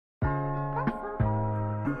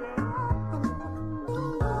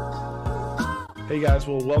Hey guys,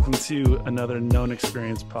 well, welcome to another Known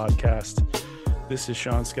Experience podcast. This is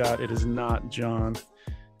Sean Scott. It is not John,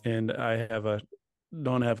 and I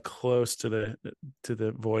don't have close to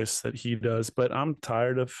the voice that he does, but I'm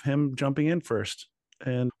tired of him jumping in first.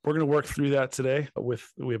 And we're going to work through that today we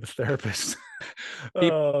have a therapist.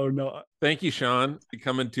 Oh no. Thank you, Sean,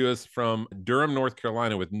 coming to us from Durham, North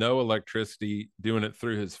Carolina with no electricity, doing it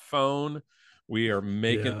through his phone. We are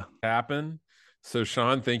making it happen. So,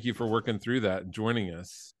 Sean, thank you for working through that and joining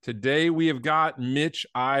us. Today, we have got Mitch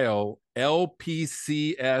Isle,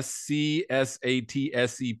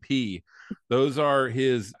 LPCSCSATSEP. Those are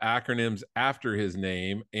his acronyms after his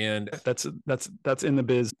name. And that's in the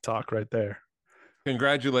biz talk right there.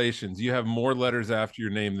 Congratulations. You have more letters after your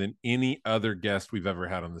name than any other guest we've ever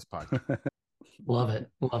had on this podcast. Love it.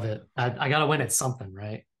 Love it. I got to win at something,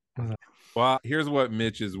 right? Well, here's what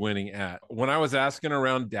Mitch is winning at. When I was asking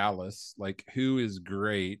around Dallas, like who is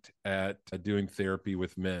great at doing therapy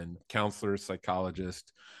with men, counselor,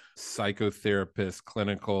 psychologist, psychotherapist,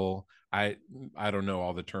 clinical, I don't know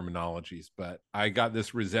all the terminologies, but I got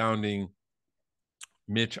this resounding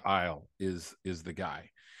Mitch Isle is the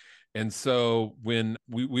guy. And so when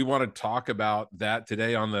we want to talk about that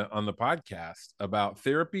today on the podcast, about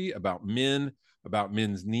therapy, about men, about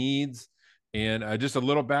men's needs, and just a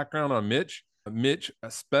little background on Mitch. Mitch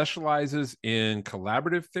specializes in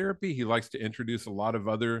collaborative therapy. He likes to introduce a lot of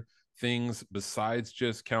other things besides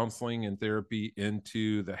just counseling and therapy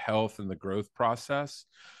into the health and the growth process.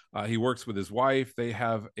 He works with his wife. They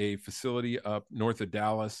have a facility up north of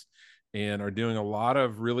Dallas and are doing a lot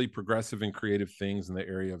of really progressive and creative things in the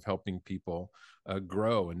area of helping people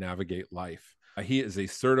grow and navigate life. He is a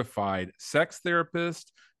certified sex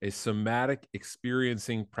therapist, a somatic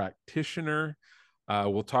experiencing practitioner.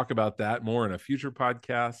 We'll talk about that more in a future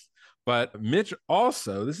podcast. But Mitch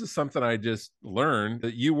also, this is something I just learned,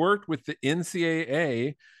 that you worked with the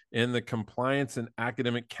NCAA in the compliance and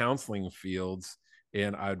academic counseling fields.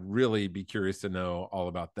 And I'd really be curious to know all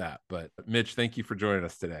about that. But Mitch, thank you for joining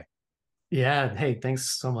us today. Yeah. Hey,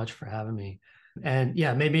 thanks so much for having me. And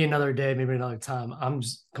yeah, maybe another day, maybe another time. I'm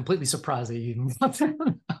just completely surprised that you even brought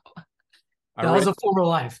that up. That was a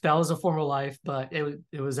former life, but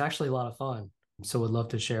it was actually a lot of fun. So would love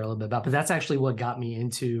to share a little bit about, but that's actually what got me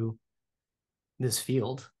into this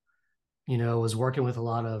field. Was working with a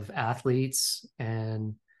lot of athletes,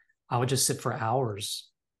 and I would just sit for hours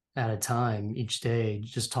at a time each day,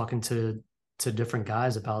 just talking to different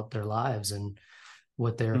guys about their lives and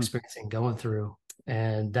what they're experiencing, going through.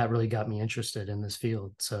 And that really got me interested in this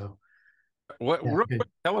field. So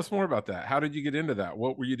tell us more about that. How did you get into that?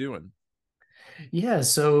 What were you doing? Yeah.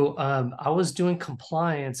 So I was doing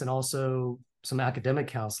compliance and also some academic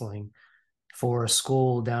counseling for a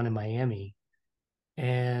school down in Miami.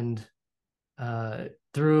 And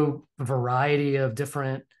through a variety of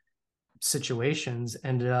different situations,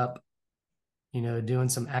 ended up, doing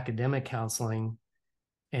some academic counseling.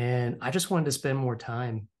 And I just wanted to spend more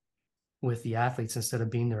time with the athletes instead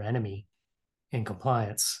of being their enemy in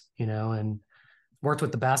compliance, and worked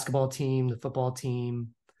with the basketball team, the football team,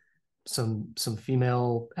 some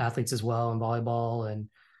female athletes as well in volleyball. And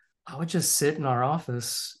I would just sit in our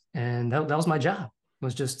office, and that was my job,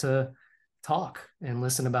 was just to talk and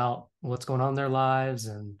listen about what's going on in their lives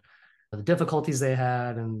and the difficulties they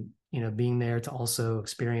had, and, being there to also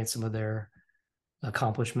experience some of their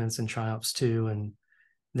accomplishments and triumphs too. And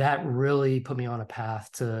that really put me on a path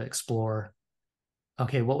to explore,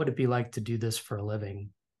 okay, what would it be like to do this for a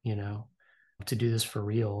living, to do this for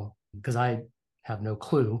real? Because I have no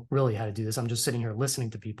clue really how to do this. I'm just sitting here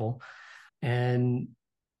listening to people, and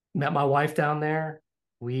met my wife down there.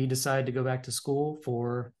 We decided to go back to school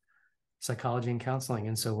for psychology and counseling.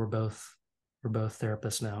 And so we're both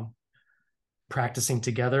therapists now, practicing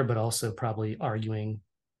together, but also probably arguing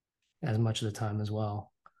as much of the time as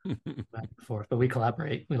well. Back and forth. But we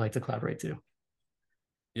collaborate. We like to collaborate too.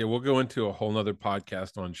 Yeah, we'll go into a whole nother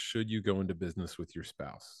podcast on should you go into business with your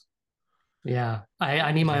spouse. Yeah,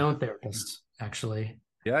 I need my own therapist, actually.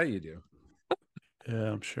 Yeah, you do.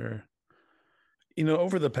 Yeah, I'm sure.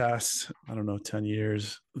 Over the past, 10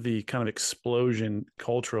 years, the kind of explosion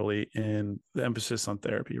culturally in the emphasis on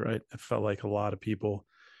therapy, right? It felt like a lot of people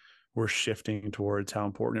were shifting towards how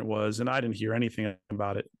important it was. And I didn't hear anything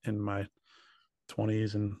about it in my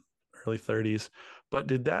 20s and early 30s. But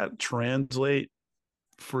did that translate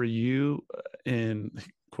for you in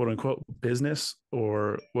quote unquote business,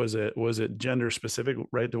 or was it gender specific,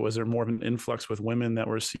 right? Was there more of an influx with women that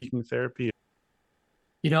were seeking therapy?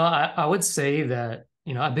 I would say that,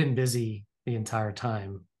 I've been busy the entire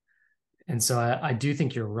time. And so I do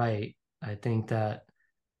think you're right. I think that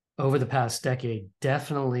over the past decade,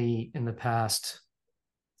 definitely in the past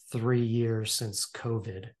 3 years since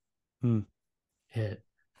COVID Hmm. hit,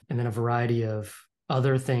 and then a variety of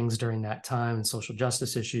other things during that time and social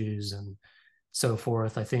justice issues and so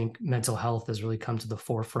forth. I think mental health has really come to the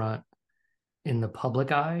forefront in the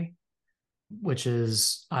public eye, which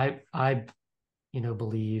is I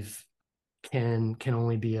believe can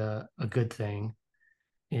only be a good thing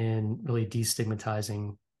in really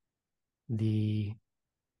destigmatizing the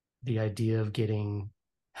the idea of getting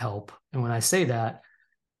help. And when I say that,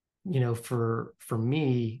 for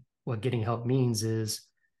me, what getting help means is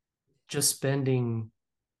just spending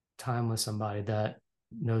time with somebody that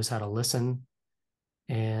knows how to listen.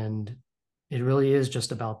 And it really is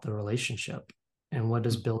just about the relationship and what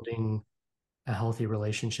does building a healthy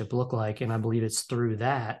relationship look like. And I believe it's through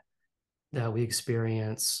that we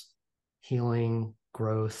experience healing,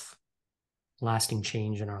 growth, lasting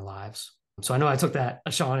change in our lives. So I know I took that,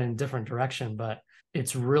 Sean, in a different direction, but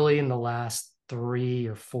it's really in the last 3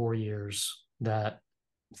 or 4 years that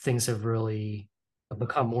things have really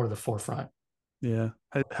become more of the forefront. Yeah.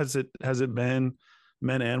 Has it been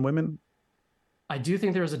men and women? I do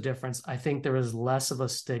think there's a difference. I think there is less of a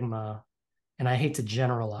stigma, and I hate to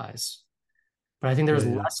generalize, but I think Yeah, there's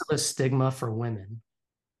yeah. less of a stigma for women,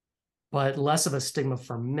 but less of a stigma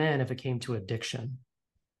for men if it came to addiction.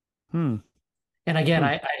 Hmm. And again, Hmm.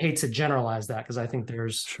 I hate to generalize that because I think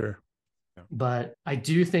there's, Sure. but I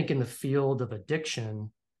do think in the field of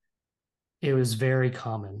addiction, it was very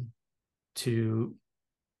common to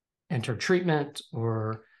enter treatment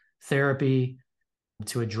or therapy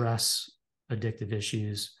to address addictive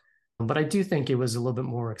issues. But I do think it was a little bit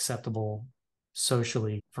more acceptable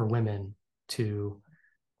socially for women to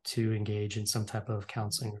engage in some type of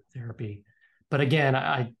counseling or therapy. But again,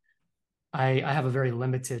 I have a very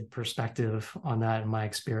limited perspective on that in my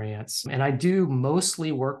experience. And I do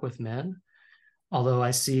mostly work with men, although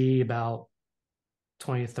I see about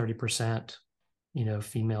 20 to 30%,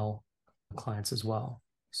 female clients as well.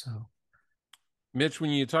 So Mitch,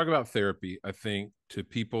 when you talk about therapy, I think to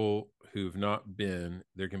people who've not been,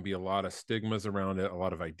 there can be a lot of stigmas around it, a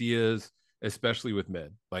lot of ideas, especially with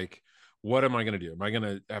men. Like, what am I going to do? Am I going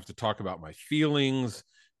to have to talk about my feelings?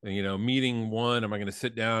 And, meeting one, am I going to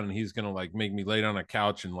sit down and he's going to like make me lay down on a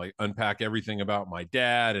couch and like unpack everything about my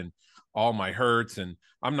dad and all my hurts? And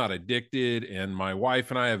I'm not addicted. And my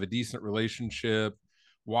wife and I have a decent relationship.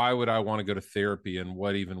 Why would I want to go to therapy? And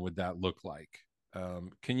what even would that look like?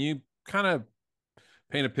 Can you kind of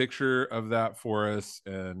paint a picture of that for us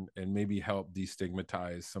and maybe help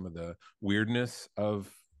destigmatize some of the weirdness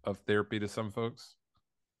of therapy to some folks?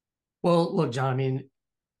 well, look, John, I mean,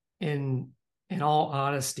 in in all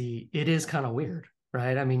honesty, it is kind of weird,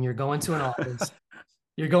 right? I mean, you're going to an office,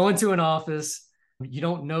 you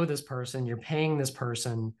don't know this person, you're paying this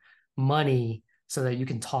person money so that you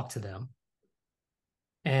can talk to them.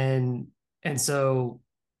 And so,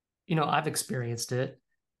 I've experienced it.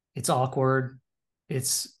 It's awkward,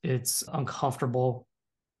 it's uncomfortable.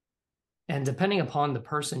 And depending upon the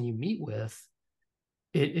person you meet with,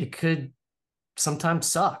 it could sometimes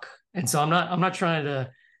suck. And so I'm not trying to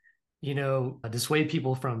dissuade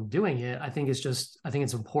people from doing it. I think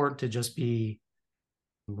it's important to just be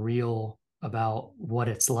real about what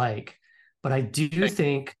it's like. But I do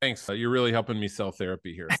think, Thanks. You're really helping me sell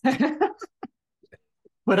therapy here.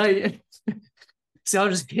 but I see, I'll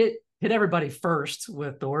just hit everybody first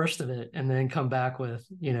with the worst of it and then come back with,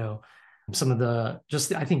 some of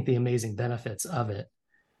I think the amazing benefits of it.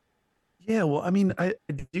 Yeah. Well, I mean, I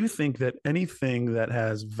do think that anything that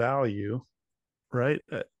has value, right,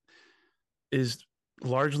 is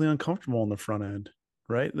largely uncomfortable on the front end,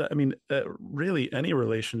 right? I mean, really, any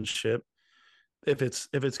relationship, if it's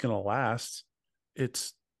going to last,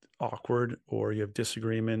 it's awkward, or you have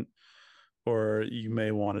disagreement, or you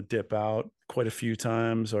may want to dip out quite a few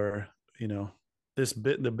times, or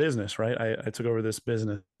the business, right? I took over this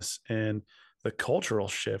business, and the cultural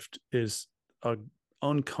shift is a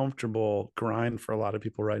uncomfortable grind for a lot of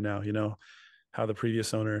people right now. How the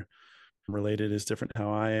previous owner related is different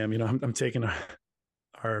how I am. I'm taking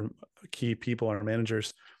our key people, our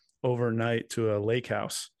managers, overnight to a lake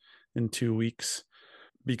house in 2 weeks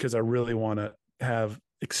because I really want to have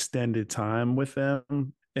extended time with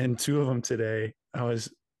them. And two of them today, I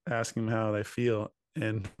was asking them how they feel.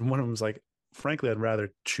 And one of them was like, frankly, I'd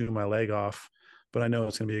rather chew my leg off, but I know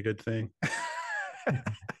it's going to be a good thing.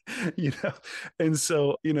 you know, and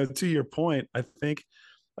so, to your point, I think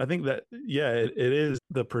that, yeah, it is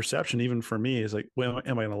the perception, even for me, is like, well,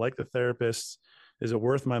 am I going to like the therapist? Is it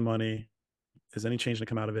worth my money? Is any change going to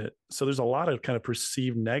come out of it? So there's a lot of kind of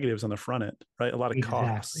perceived negatives on the front end, right? A lot of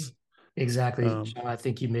costs. Exactly. Um, Sean, I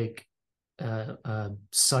think you make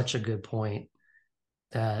such a good point.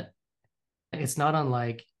 that it's not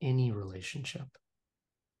unlike any relationship.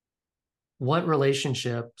 What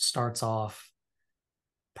relationship starts off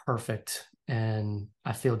perfect and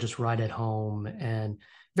I feel just right at home? And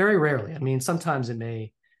very rarely, I mean, sometimes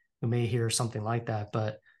we may hear something like that,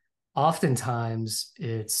 but oftentimes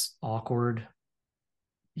it's awkward.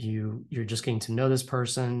 You're just getting to know this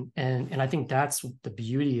person. And I think that's the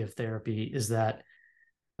beauty of therapy, is that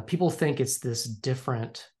people think it's this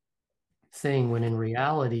different thing when in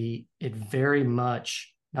reality it very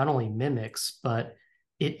much not only mimics, but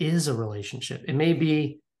it is a relationship. It may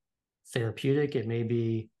be therapeutic, it may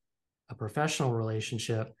be a professional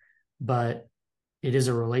relationship, but it is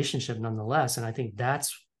a relationship nonetheless. And I think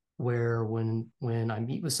that's where when I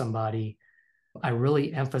meet with somebody, I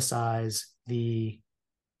really emphasize the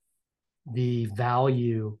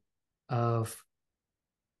value of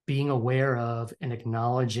being aware of and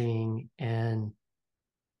acknowledging, and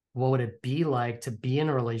what would it be like to be in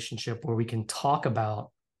a relationship where we can talk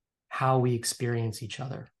about how we experience each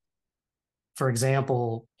other. For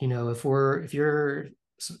example, if you're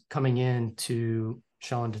coming in to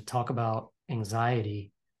Sean to talk about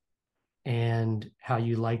anxiety and how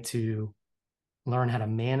you like to learn how to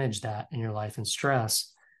manage that in your life and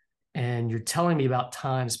stress, and you're telling me about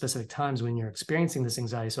specific times when you're experiencing this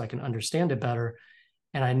anxiety so I can understand it better,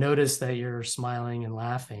 and I notice that you're smiling and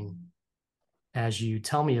laughing as you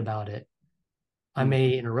tell me about it, I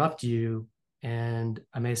may interrupt you and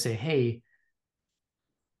I may say, hey,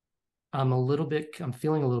 I'm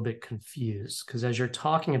feeling a little bit confused, because as you're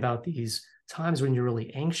talking about these times when you're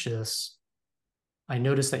really anxious, I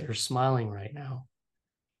notice that you're smiling right now.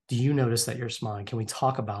 Do you notice that you're smiling? Can we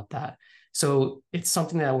talk about that? So it's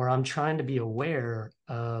something that where I'm trying to be aware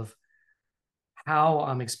of how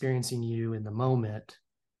I'm experiencing you in the moment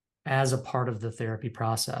as a part of the therapy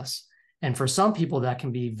process. And for some people, that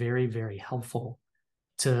can be very, very helpful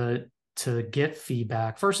to get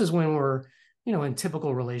feedback versus when we're, in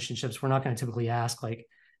typical relationships, we're not going to typically ask like,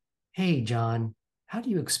 hey, John, how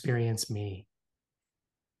do you experience me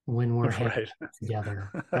when we're hanging Right.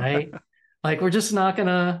 together? Right. Like we're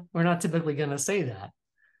not typically going to say that.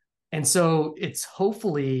 And so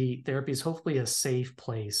therapy is hopefully a safe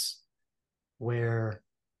place where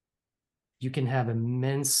you can have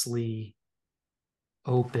immensely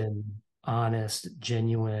open, honest,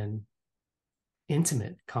 genuine,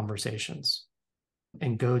 intimate conversations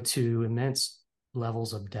and go to immense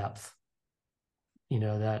levels of depth,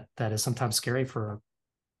 that is sometimes scary for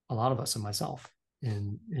a lot of us, and myself,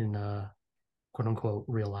 in quote unquote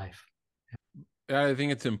real life. I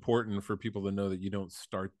think it's important for people to know that you don't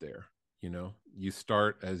start there. You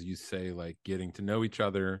start, as you say, like getting to know each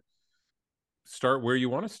other. Start where you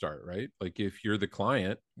want to start, right? Like if you're the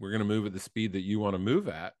client, we're going to move at the speed that you want to move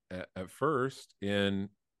at first. And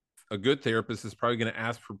a good therapist is probably going to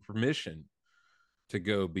ask for permission to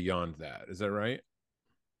go beyond that. Is that right?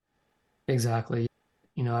 Exactly.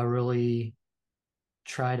 I really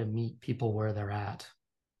try to meet people where they're at.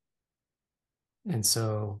 And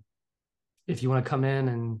so if you want to come in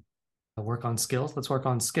and work on skills, let's work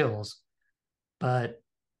on skills. But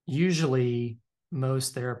usually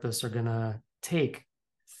most therapists are going to take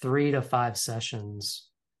 3 to 5 sessions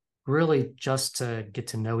really just to get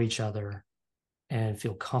to know each other and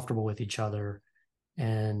feel comfortable with each other.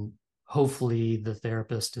 And hopefully the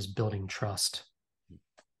therapist is building trust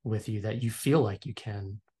with you, that you feel like you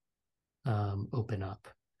can open up.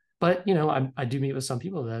 But, I do meet with some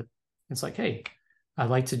people that it's like, hey, I'd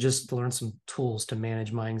like to just learn some tools to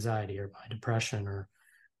manage my anxiety or my depression or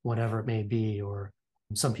whatever it may be. Or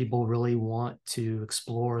some people really want to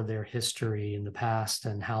explore their history in the past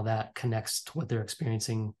and how that connects to what they're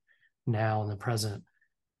experiencing now in the present.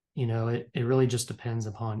 It really just depends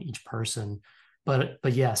upon each person. But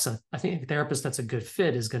yes, I think a therapist that's a good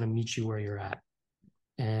fit is going to meet you where you're at.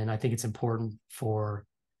 And I think it's important for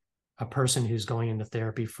a person who's going into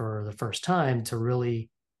therapy for the first time to really,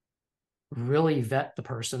 really vet the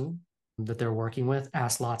person that they're working with,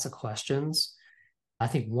 ask lots of questions. I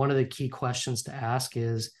think one of the key questions to ask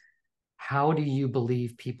is, how do you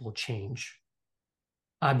believe people change?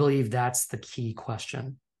 I believe that's the key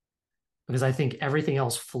question, because I think everything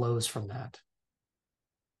else flows from that.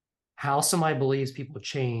 How somebody believes people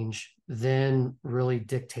change then really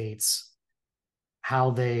dictates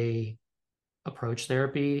how they approach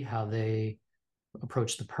therapy, how they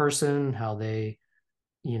approach the person, how they,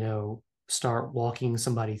 start walking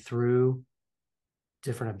somebody through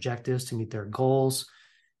different objectives to meet their goals.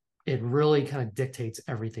 It really kind of dictates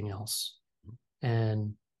everything else.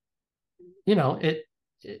 And,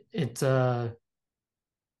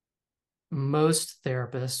 most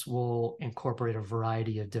therapists will incorporate a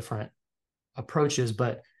variety of different approaches,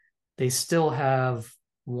 but they still have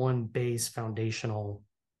one base foundational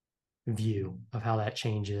view of how that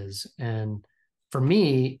changes. And for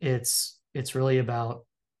me, it's really about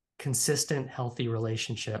consistent, healthy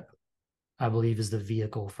relationship, I believe, is the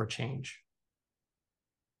vehicle for change.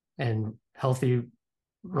 And healthy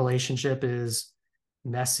relationship is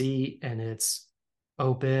messy and it's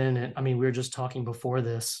open. And I mean, we were just talking before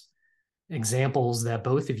this, examples that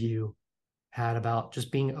both of you had about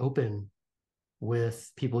just being open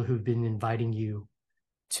with people who've been inviting you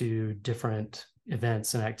to different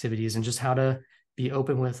events and activities, and just how to be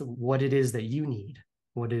open with what it is that you need,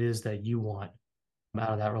 what it is that you want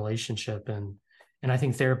out of that relationship. And I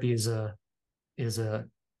think therapy is a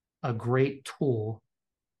great tool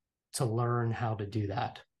to learn how to do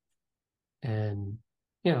that. And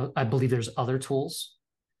I believe there's other tools.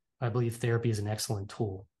 I believe therapy is an excellent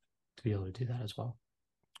tool to be able to do that as well.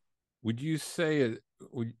 Would you say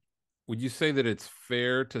would you say that it's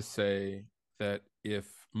fair to say that if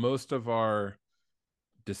most of our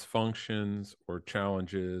dysfunctions or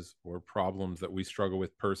challenges or problems that we struggle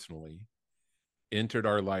with personally entered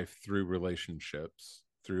our life through relationships,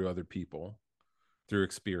 through other people, through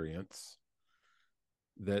experience,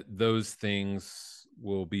 that those things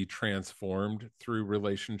will be transformed through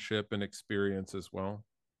relationship and experience as well?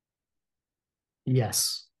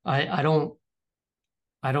 Yes. I don't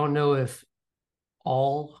know if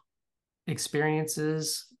all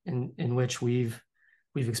experiences in which we've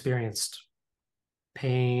experienced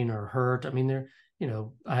pain or hurt. I mean,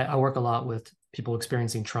 I work a lot with people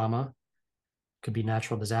experiencing trauma. Could be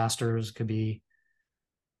natural disasters, could be,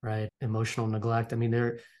 right, emotional neglect. I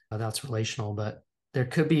mean, that's relational, but there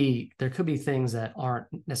could be things that aren't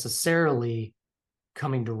necessarily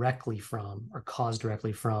coming directly from or caused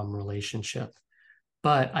directly from relationship.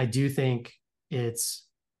 But I do think it's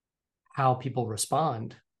how people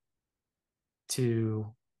respond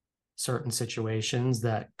to certain situations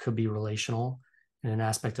that could be relational in an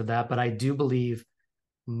aspect of that. But I do believe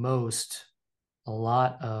a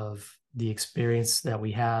lot of the experience that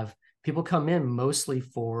we have, people come in mostly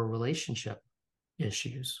for relationship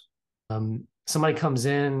issues. Somebody comes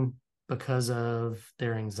in because of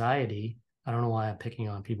their anxiety. I don't know why I'm picking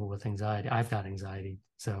on people with anxiety. I've got anxiety.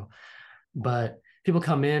 But people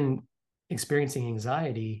come in experiencing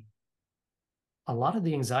anxiety. A lot of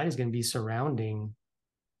the anxiety is going to be surrounding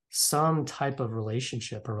some type of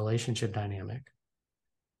relationship or relationship dynamic,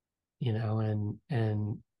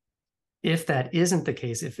 and if that isn't the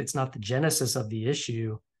case, if it's not the genesis of the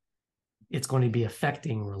issue, it's going to be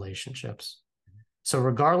affecting relationships. So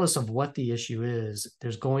regardless of what the issue is,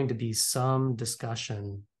 there's going to be some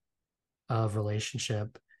discussion of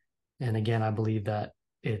relationship. And again, I believe that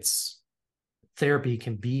therapy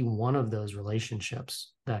can be one of those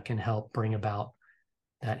relationships that can help bring about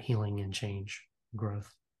that healing and change,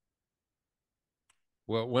 growth.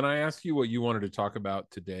 Well, when I asked you what you wanted to talk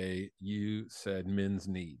about today, you said men's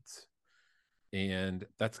needs. And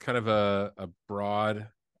that's kind of a broad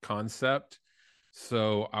concept.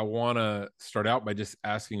 So I want to start out by just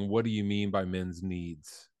asking, what do you mean by men's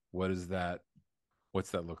needs? What's that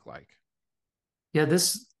look like? Yeah,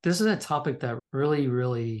 this is a topic that really,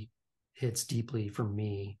 really hits deeply for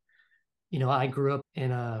me. I grew up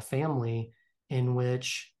in a family in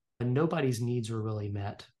which nobody's needs were really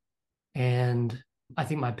met. And I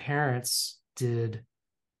think my parents did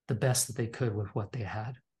the best that they could with what they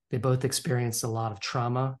had. They both experienced a lot of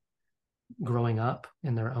trauma growing up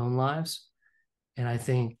in their own lives. And I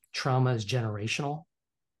think trauma is generational.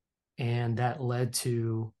 And that led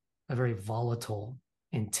to a very volatile,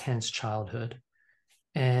 intense childhood.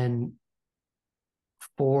 And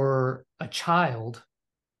for a child,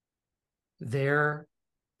 their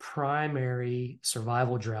primary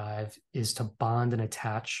survival drive is to bond and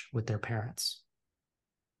attach with their parents.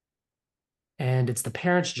 And it's the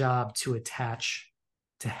parents' job to attach,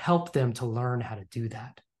 to help them to learn how to do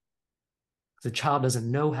that. The child doesn't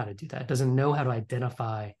know how to do that, doesn't know how to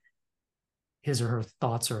identify his or her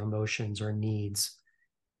thoughts or emotions or needs.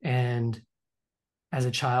 And as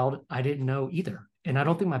a child, I didn't know either. And I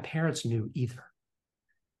don't think my parents knew either.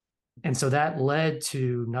 And so that led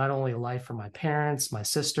to not only a life for my parents, my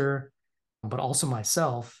sister, but also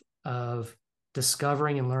myself, of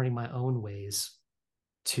discovering and learning my own ways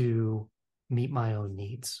to meet my own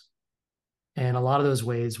needs. And a lot of those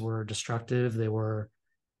ways were destructive. They were,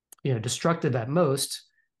 destructive at most,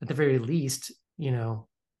 at the very least,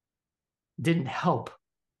 didn't help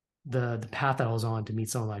the path that I was on to meet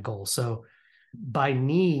some of my goals. So by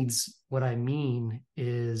needs, what I mean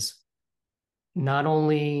is not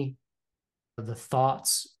only the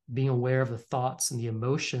thoughts, being aware of the thoughts and the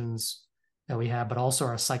emotions that we have, but also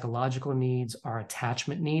our psychological needs, our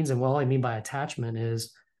attachment needs. And what I mean by attachment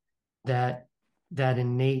is that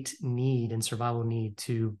innate need and survival need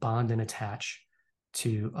to bond and attach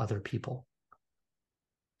to other people.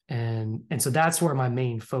 And so that's where my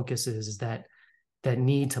main focus is that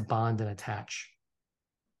need to bond and attach.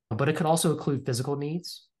 But it could also include physical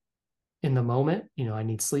needs in the moment. I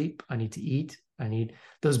need sleep, I need to eat, I need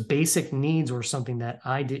those basic needs were something that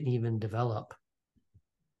I didn't even develop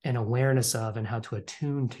an awareness of and how to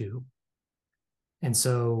attune to. And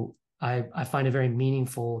so I find it very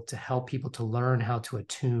meaningful to help people to learn how to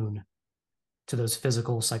attune to those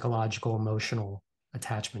physical, psychological, emotional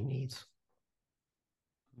attachment needs.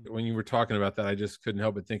 When you were talking about that, I just couldn't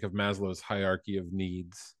help but think of Maslow's hierarchy of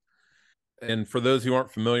needs. And for those who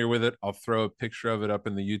aren't familiar with it, I'll throw a picture of it up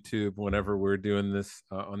in the YouTube whenever we're doing this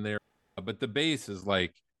on there. But the base is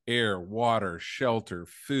like air, water, shelter,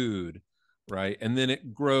 food, right? And then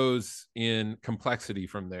it grows in complexity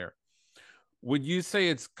from there. Would you say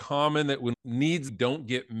it's common that when needs don't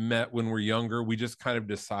get met when we're younger, we just kind of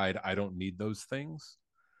decide, I don't need those things?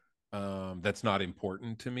 That's not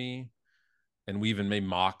important to me. And we even may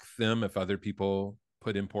mock them if other people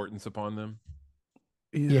put importance upon them.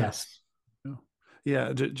 Yeah. Yes.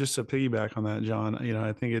 Yeah. Just to piggyback on that, John,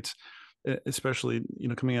 I think it's especially,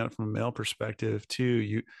 coming at it from a male perspective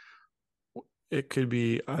too, it could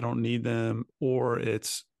be, I don't need them, or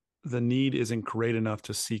it's the need isn't great enough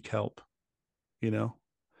to seek help, you know,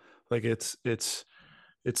 like it's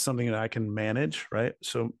something that I can manage. Right.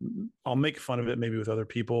 So I'll make fun of it maybe with other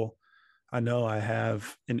people. I know I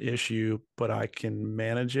have an issue, but I can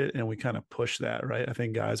manage it. And we kind of push that. Right. I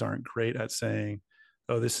think guys aren't great at saying,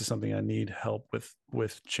 oh, this is something I need help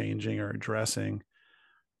with changing or addressing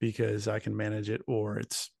because I can manage it, or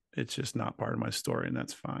it's just not part of my story, and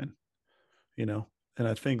that's fine. you know and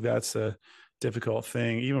I think that's a difficult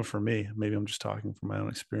thing even for me. Maybe I'm just talking from my own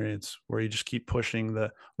experience, where you just keep pushing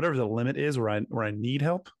the whatever the limit is where I need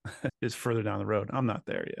help is further down the road. I'm not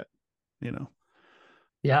there yet you know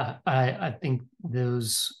Yeah, I think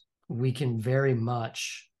those we can very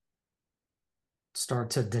much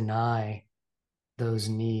start to deny those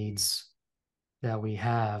needs that we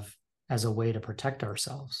have as a way to protect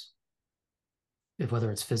ourselves, if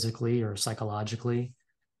whether it's physically or psychologically.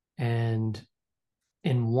 And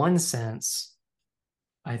in one sense,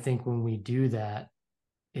 I think when we do that,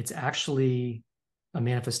 it's actually a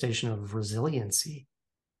manifestation of resiliency,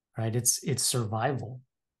 right? It's survival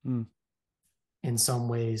mm. in some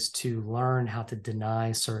ways to learn how to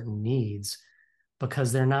deny certain needs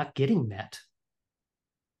because they're not getting met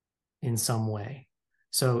in some way.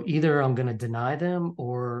 So either I'm going to deny them,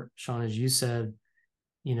 or Sean, as you said,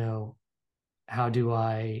 you know, how do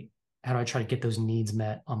I try to get those needs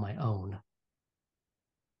met on my own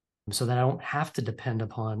so that I don't have to depend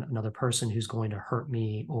upon another person who's going to hurt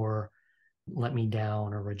me or let me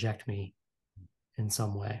down or reject me in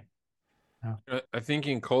some way. Yeah. I think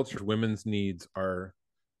in culture, women's needs are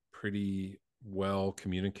pretty well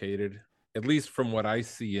communicated, at least from what I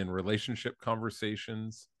see in relationship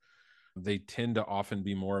conversations. They tend to often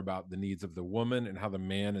be more about the needs of the woman and how the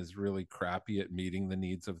man is really crappy at meeting the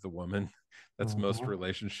needs of the woman. That's most Mhm.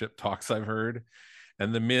 relationship talks I've heard.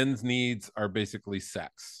 And the men's needs are basically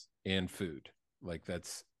sex and food. Like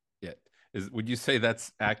that's it. Would you say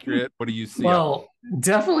that's accurate? What do you see out? Well,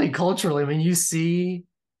 definitely culturally. I mean, you see,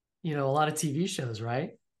 a lot of TV shows,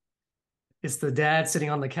 right? It's the dad sitting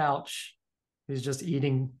on the couch who's just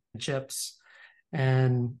eating chips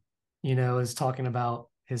and, is talking about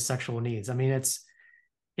his sexual needs. I mean, it's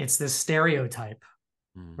this stereotype,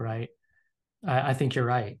 Hmm. right? I think you're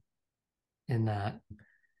right in that.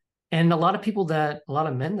 And a lot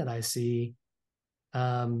of men that I see,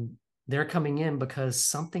 they're coming in because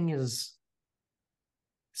something is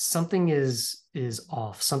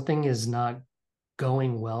off. Something is not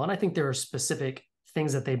going well. And I think there are specific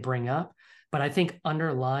things that they bring up, but I think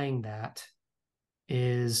underlying that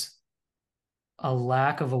is a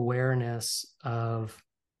lack of awareness of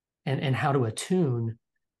and how to attune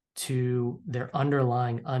to their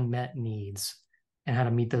underlying unmet needs and how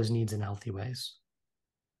to meet those needs in healthy ways.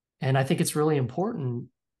 And I think it's really important,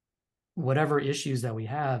 whatever issues that we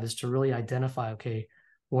have, is to really identify, okay,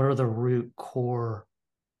 what are the root core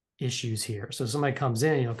issues here? So somebody comes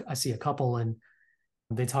in, I see a couple and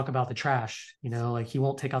they talk about the trash, like he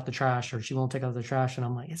won't take out the trash or she won't take out the trash. And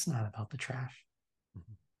I'm like, it's not about the trash.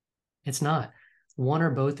 Mhm. It's not. One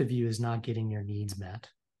or both of you is not getting your needs met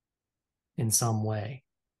in some way.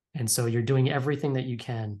 And so you're doing everything that you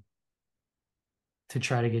can to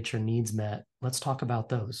try to get your needs met. Let's talk about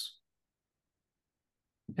those.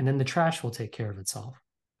 And then the trash will take care of itself.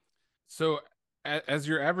 So as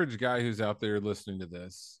your average guy who's out there listening to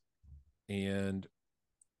this and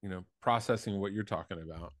processing what you're talking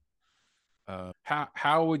about,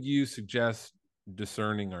 how would you suggest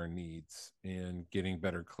discerning our needs and getting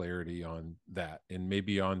better clarity on that, and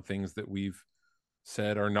maybe on things that we've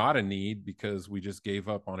said are not a need because we just gave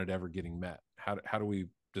up on it ever getting met? How do we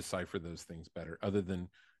decipher those things better, other than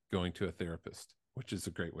going to a therapist, which is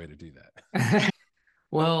a great way to do that?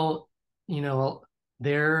 Well, you know,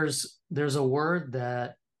 there's a word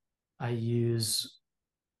that I use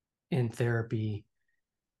in therapy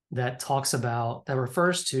that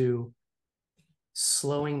refers to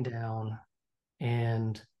slowing down,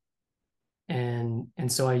 and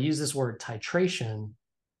and so I use this word titration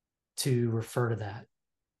to refer to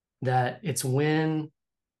that it's when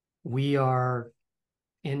we are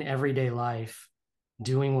in everyday life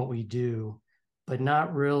doing what we do, but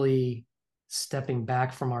not really stepping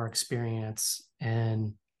back from our experience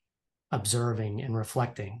and observing and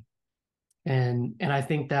reflecting. And I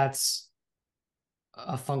think that's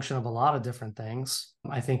a function of a lot of different things.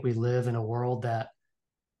 I think we live in a world that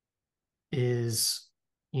is,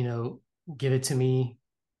 you know, give it to me,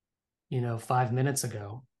 5 minutes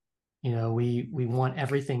ago. We want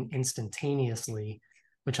everything instantaneously,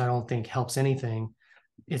 which I don't think helps anything.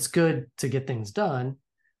 It's good to get things done,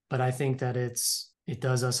 but I think that it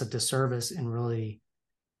does us a disservice in really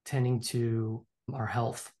tending to our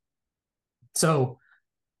health. So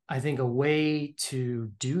I think a way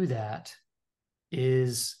to do that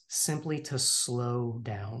is simply to slow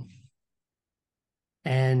down.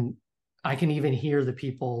 And I can even hear the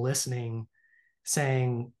people listening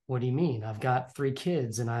saying, "What do you mean? I've got 3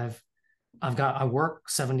 kids and I work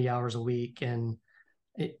 70 hours a week." And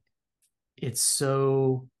it, it's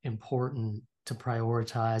so important to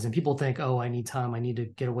prioritize. And people think, "Oh, I need time. I need to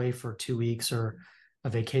get away for 2 weeks or a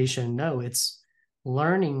vacation." No, it's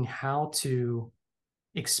learning how to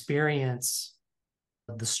experience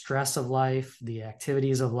the stress of life, the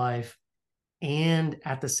activities of life, and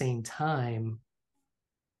at the same time,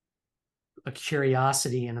 a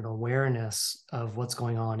curiosity and an awareness of what's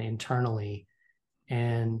going on internally,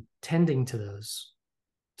 and tending to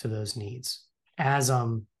those needs as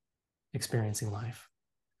I'm experiencing life.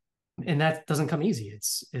 And that doesn't come easy.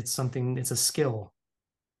 It's a skill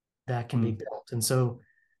that can be built. And so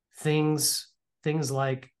things things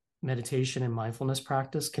like meditation and mindfulness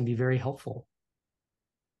practice can be very helpful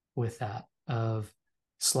with that, of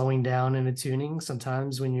slowing down and attuning.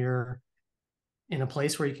 Sometimes when you're in a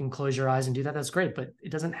place where you can close your eyes and do that, that's great, but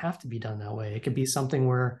it doesn't have to be done that way. It could be something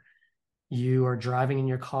where you are driving in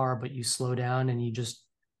your car, but you slow down and you just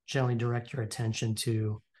gently direct your attention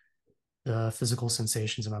to the physical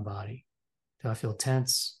sensations in my body. Do I feel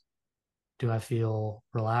tense? Do I feel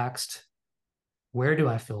relaxed? Where do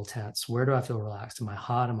I feel tense? Where do I feel relaxed? Am I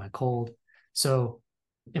hot? Am I cold? So,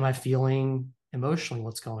 am I feeling emotionally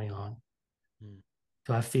what's going on?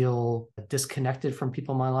 Do I feel disconnected from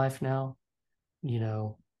people in my life now?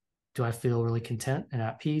 Do I feel really content and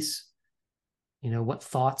at peace? What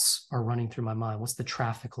thoughts are running through my mind? What's the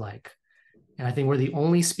traffic like? And I think we're the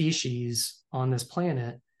only species on this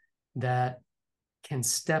planet that can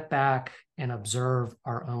step back and observe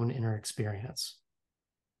our own inner experience.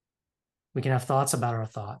 We can have thoughts about our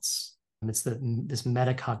thoughts. It's this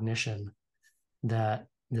metacognition, that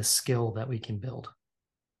this skill that we can build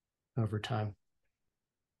over time.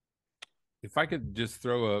 If I could just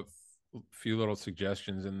throw a few little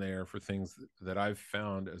suggestions in there for things that I've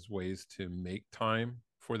found as ways to make time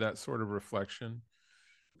for that sort of reflection,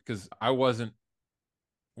 because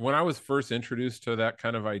when I was first introduced to that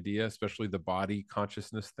kind of idea, especially the body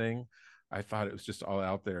consciousness thing, I thought it was just all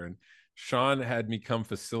out there. And Sean had me come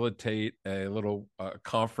facilitate a little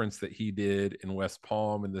conference that he did in West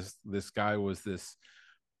Palm. And this guy was this,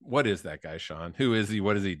 what is that guy, Sean? Who is he?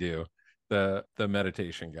 What does he do? The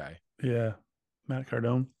meditation guy. Yeah. Matt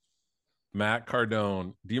Cardone.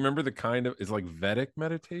 Do you remember the kind of, is like Vedic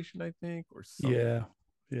meditation, I think, or something?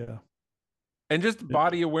 Yeah. And just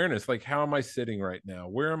body awareness, like, how am I sitting right now?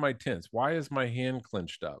 Where am I tense? Why is my hand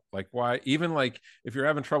clenched up? Like, why, even like if you're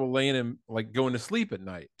having trouble laying in, like going to sleep at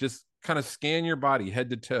night, just kind of scan your body head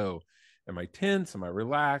to toe. Am I tense? Am I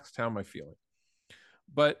relaxed? How am I feeling?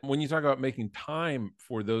 But when you talk about making time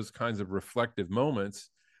for those kinds of reflective moments,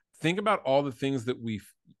 think about all the things that we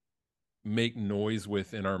make noise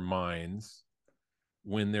with in our minds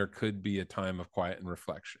when there could be a time of quiet and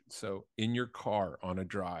reflection. So in your car on a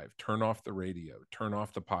drive, turn off the radio, turn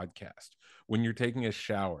off the podcast. When you're taking a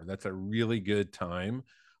shower, that's a really good time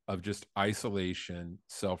of just isolation,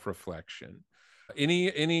 self-reflection.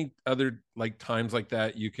 Any other like times like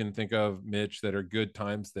that you can think of, Mitch, that are good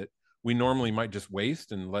times that we normally might just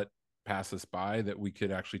waste and let pass us by that we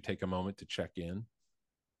could actually take a moment to check in?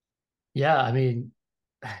 Yeah, I mean,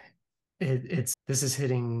 it's this is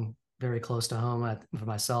hitting very close to home for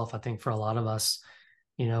myself. I think for a lot of us,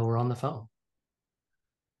 we're on the phone.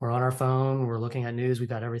 We're on our phone. We're looking at news. We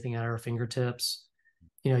got everything at our fingertips.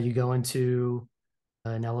 You go into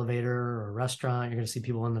an elevator or a restaurant, you're going to see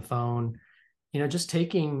people on the phone. Just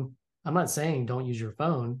taking. I'm not saying don't use your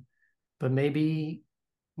phone, but maybe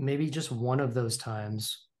just one of those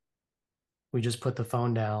times we just put the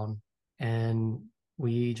phone down and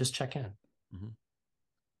we just check in. Mm-hmm.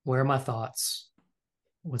 Where are my thoughts?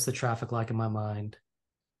 What's the traffic like in my mind?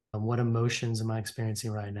 What emotions am I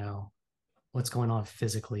experiencing right now? What's going on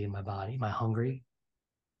physically in my body? Am I hungry?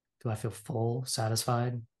 Do I feel full,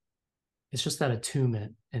 satisfied? It's just that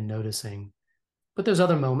attunement and noticing. But there's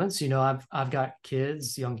other moments, I've got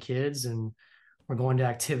kids, young kids, and we're going to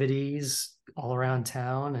activities all around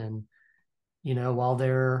town. And, while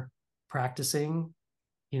they're practicing,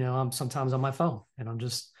 I'm sometimes on my phone and I'm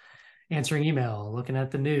just answering email, looking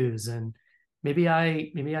at the news. And maybe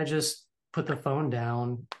I just put the phone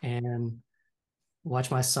down and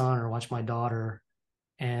watch my son or watch my daughter.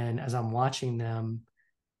 And as I'm watching them,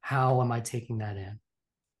 how am I taking that in?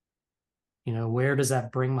 Where does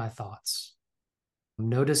that bring my thoughts? I'm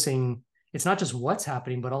noticing it's not just what's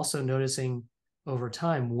happening, but also noticing over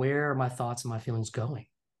time where are my thoughts and my feelings going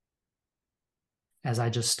as I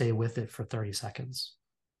just stay with it for 30 seconds.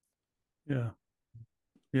 Yeah.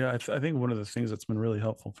 Yeah. I think one of the things that's been really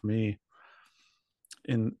helpful for me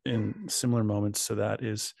in similar moments to that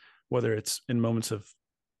is whether it's in moments of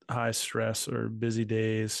high stress or busy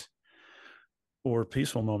days or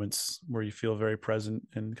peaceful moments where you feel very present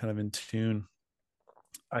and kind of in tune.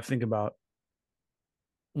 I think about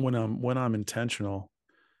when I'm intentional,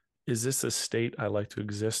 is this a state I like to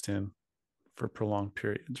exist in for prolonged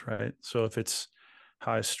periods, right? So if it's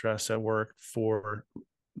high stress at work for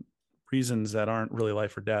reasons that aren't really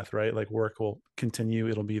life or death, right? Like work will continue,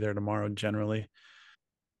 it'll be there tomorrow generally.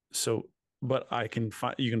 So, but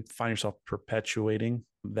you can find yourself perpetuating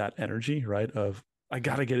that energy, right? Of I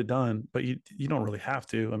got to get it done, but you don't really have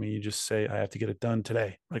to. I mean, you just say I have to get it done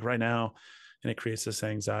today, like right now, and it creates this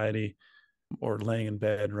anxiety. Or laying in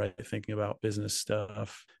bed, right, thinking about business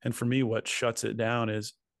stuff. And for me, what shuts it down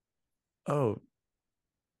is, oh,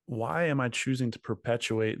 why am I choosing to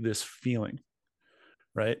perpetuate this feeling,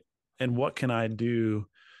 right? And what can I do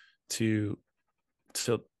to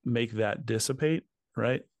make that dissipate,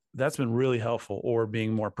 right? That's been really helpful. Or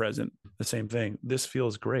being more present, the same thing. This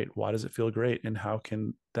feels great. Why does it feel great? And how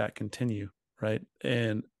can that continue, right?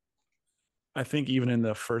 And I think even in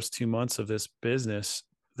the first 2 months of this business,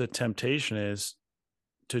 the temptation is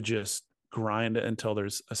to just grind it until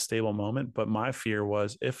there's a stable moment. But my fear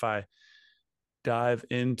was if I dive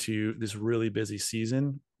into this really busy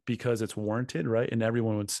season because it's warranted, right? And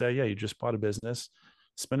everyone would say, yeah, you just bought a business,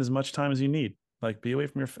 spend as much time as you need, like be away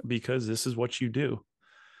from because this is what you do.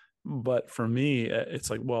 But for me, it's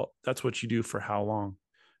like, well, that's what you do for how long?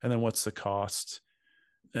 And then what's the cost?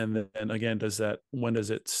 And then again, when does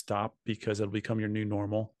it stop? Because it'll become your new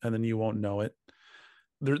normal and then you won't know it.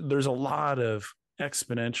 There's a lot of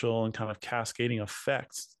exponential and kind of cascading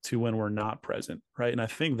effects to when we're not present, right? And I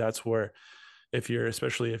think that's where,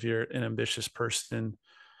 especially if you're an ambitious person,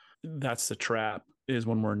 that's the trap, is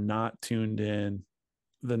when we're not tuned in,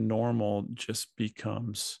 the normal just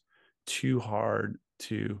becomes too hard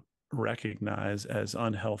to recognize as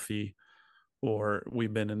unhealthy, or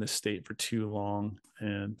we've been in this state for too long.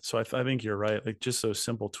 And so I think you're right. Like just those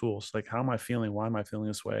simple tools, like how am I feeling? Why am I feeling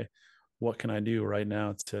this way? What can I do right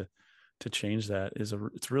now to change that?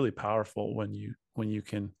 It's really powerful when you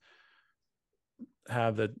can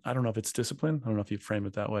have that. I don't know if it's discipline. I don't know if you frame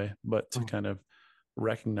it that way, but to kind of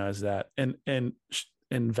recognize that and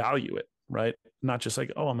value it, right? Not just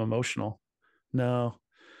like, oh, I'm emotional. No,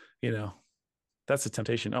 you know, that's a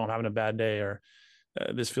temptation. Oh, I'm having a bad day, or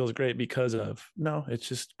this feels great because of. No, it's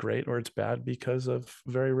just great, or it's bad because of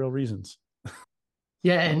very real reasons.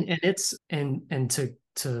 Yeah, and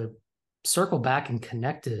to circle back and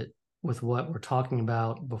connect it with what we're talking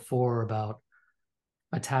about before about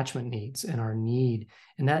attachment needs and our need,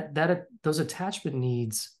 and that those attachment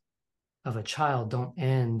needs of a child don't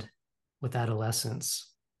end with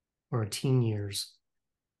adolescence or teen years.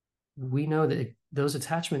 We know that those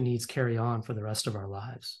attachment needs carry on for the rest of our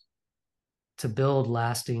lives to build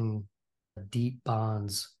lasting, deep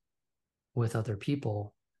bonds with other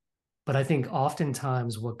people. But I think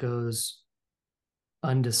oftentimes what goes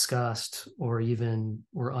undiscussed or even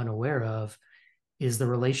we're unaware of is the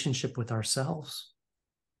relationship with ourselves.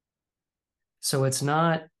 So it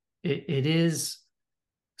is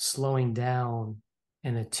slowing down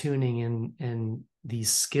and attuning in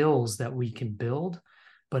these skills that we can build,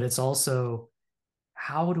 but it's also,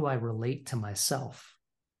 how do I relate to myself?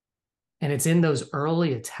 And it's in those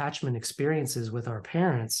early attachment experiences with our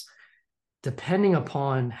parents, depending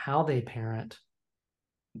upon how they parent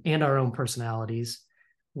and our own personalities,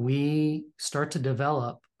 we start to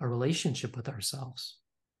develop a relationship with ourselves,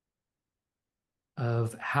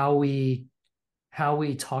 of how we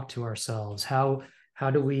talk to ourselves. How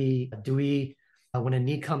do we when a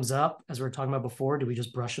need comes up, as we were talking about before, do we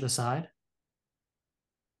just brush it aside?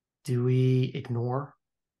 Do we ignore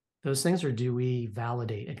those things, or do we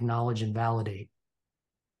validate, acknowledge, and validate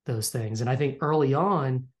those things? And I think early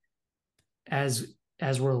on, as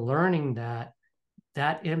we're learning that,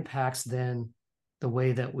 that impacts then the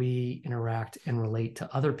way that we interact and relate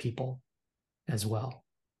to other people as well.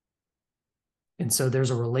 And so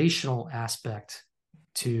there's a relational aspect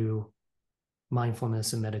to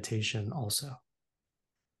mindfulness and meditation also.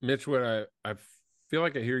 Mitch, what I feel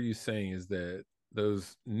like I hear you saying is that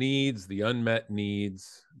those needs, the unmet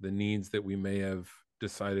needs, the needs that we may have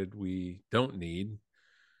decided we don't need,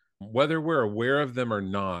 whether we're aware of them or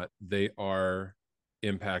not, they are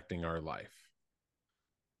impacting our life.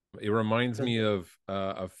 It reminds me of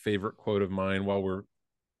a favorite quote of mine while we're,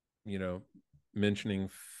 mentioning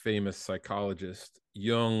famous psychologist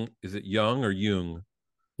Jung. Is it Jung or Jung?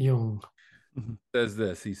 Jung says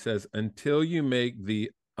this. He says, until you make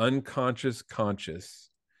the unconscious conscious,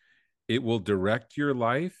 it will direct your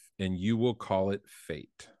life and you will call it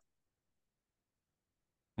fate.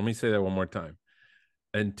 Let me say that one more time.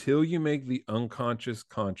 Until you make the unconscious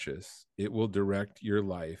conscious, it will direct your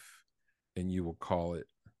life and you will call it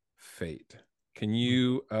fate. Can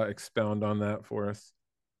you expound on that for us?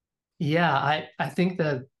 Yeah, I think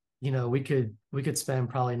that, we could spend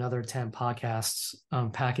probably another 10 podcasts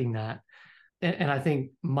unpacking that. And I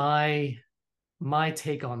think my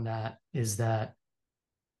take on that is that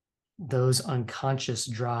those unconscious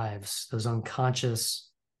drives, those unconscious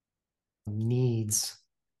needs,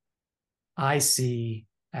 I see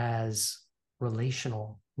as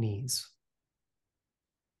relational needs.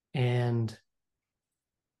 And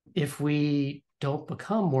if we don't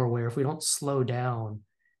become more aware, if we don't slow down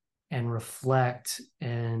and reflect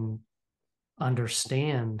and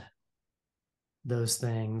understand those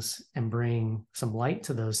things and bring some light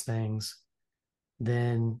to those things,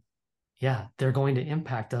 then yeah, they're going to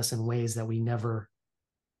impact us in ways that we never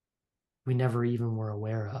even were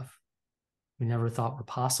aware of. We never thought were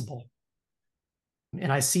possible. And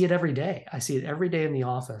I see it every day. I see it every day in the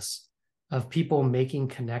office, of people making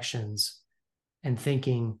connections and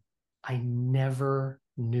thinking, I never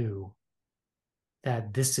knew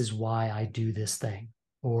that this is why I do this thing,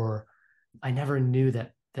 or I never knew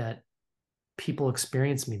that people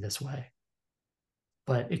experience me this way.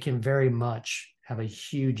 But it can very much have a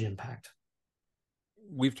huge impact.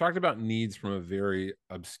 We've talked about needs from a very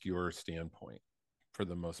obscure standpoint for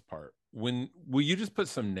the most part. Will you just put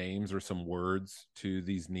some names or some words to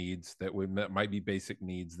these needs that might be basic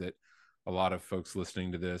needs that a lot of folks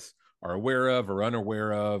listening to this are aware of or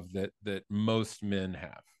unaware of, that most men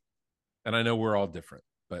have? And I know we're all different,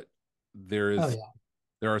 but there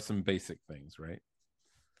are some basic things, right?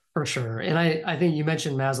 For sure. And I think you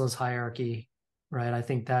mentioned Maslow's hierarchy, right? I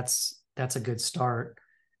think that's a good start.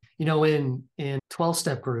 In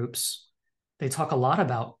 12-step groups, they talk a lot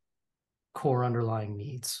about core underlying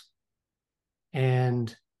needs.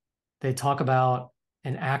 And they talk about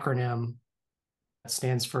an acronym that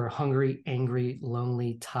stands for hungry, angry,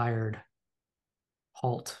 lonely, tired,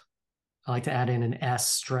 halt. I like to add in an S,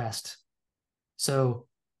 stressed. So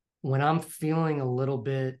when I'm feeling a little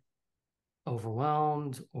bit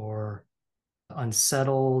overwhelmed or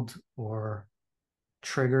unsettled or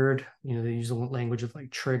triggered, they use the language of like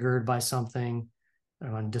triggered by something,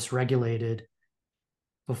 or I'm dysregulated,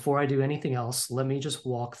 before I do anything else, let me just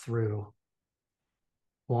walk through.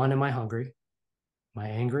 One, am I hungry? Am I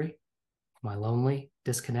angry? Am I lonely,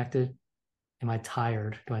 disconnected? Am I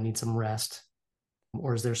tired? Do I need some rest?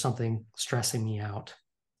 Or is there something stressing me out?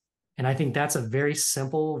 And I think that's a very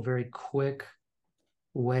simple, very quick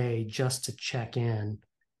way just to check in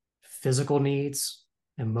physical needs,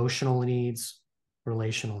 emotional needs,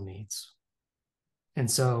 relational needs. And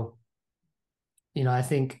so, I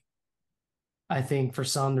think for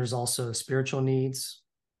some, there's also spiritual needs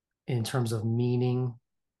in terms of meaning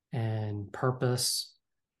and purpose.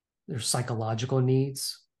 There's psychological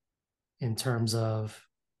needs in terms of,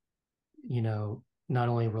 not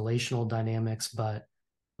only relational dynamics, but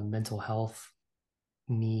mental health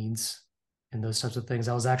needs and those types of things.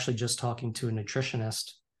 I was actually just talking to a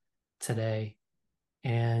nutritionist today,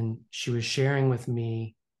 and she was sharing with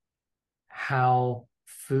me how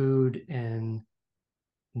food and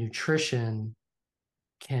nutrition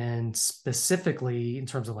can specifically, in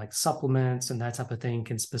terms of like supplements and that type of thing,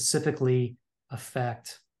 can specifically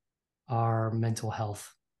affect our mental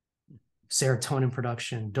health, serotonin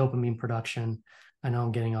production, dopamine production. I know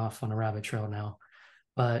I'm getting off on a rabbit trail now,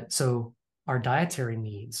 but so our dietary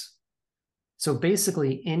needs. So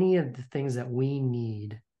basically, any of the things that we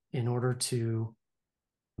need in order to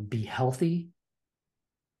be healthy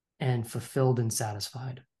and fulfilled and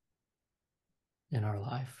satisfied in our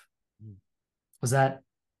life. Was that,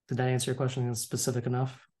 did that answer your question specific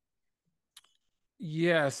enough?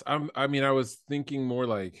 Yes. I was thinking more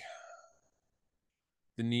like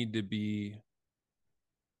the need to be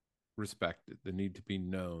respected, the need to be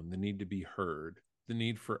known, the need to be heard, the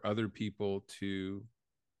need for other people to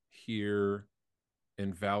hear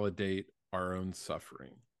and validate our own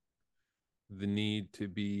suffering, the need to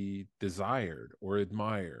be desired or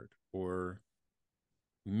admired or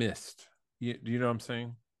missed. Do you know what I'm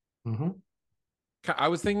saying? Mm-hmm. I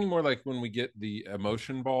was thinking more like when we get the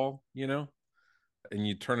emotion ball, and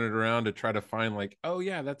you turn it around to try to find like, oh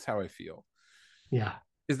yeah, that's how I feel. Yeah.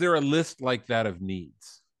 Is there a list like that of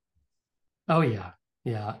needs? Oh yeah.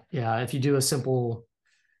 Yeah. Yeah. If you do a simple,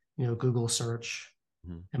 Google search,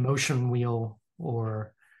 emotion wheel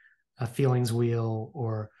or a feelings wheel,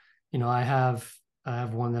 or, I have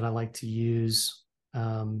one that I like to use.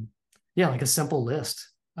 Yeah, like a simple list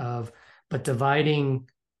of, but dividing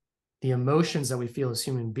the emotions that we feel as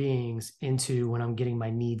human beings into when I'm getting my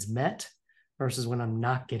needs met versus when I'm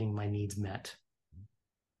not getting my needs met.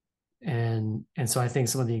 And so I think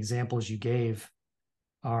some of the examples you gave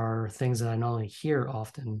are things that I not only hear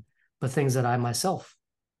often, but things that I myself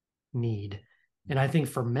need. And I think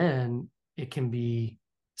for men, it can be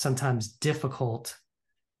sometimes difficult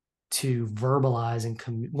to verbalize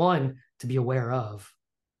and one, to be aware of.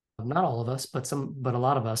 Not all of us, but a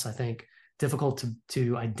lot of us, I think, difficult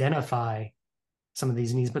to identify some of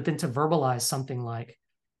these needs, but then to verbalize something like,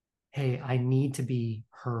 hey, I need to be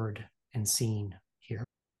heard and seen here.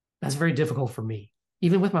 That's very difficult for me,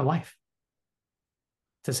 even with my wife,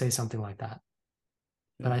 to say something like that.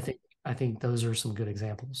 Yeah. But I think those are some good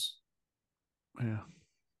examples. Yeah.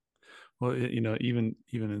 Well, even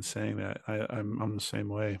in saying that, I'm the same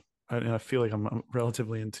way. I feel like I'm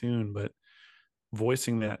relatively in tune, but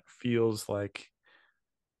voicing that feels like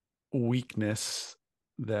weakness.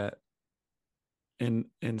 That in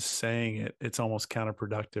saying it, it's almost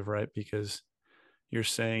counterproductive, right? Because you're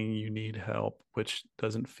saying you need help, which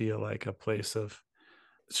doesn't feel like a place of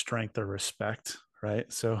strength or respect, right?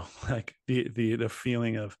 So like the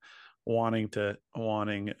feeling of wanting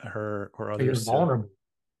her or But you're others to, vulnerable.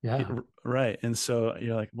 Yeah. right? And so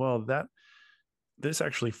you're like, well, that this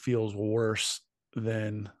actually feels worse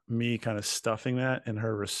than me kind of stuffing that and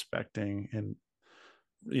her respecting and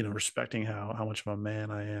respecting how much of a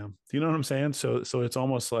man I am. Do you know what I'm saying? So it's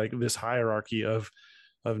almost like this hierarchy of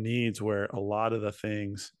needs where a lot of the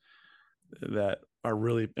things that are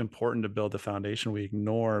really important to build the foundation we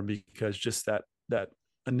ignore because just that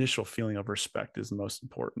initial feeling of respect is the most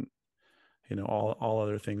important. All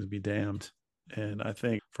other things be damned. And I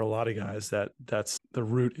think for a lot of guys that's the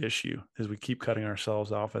root issue is we keep cutting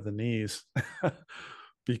ourselves off at the knees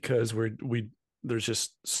because we there's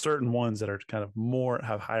just certain ones that are kind of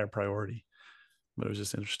have higher priority. But it was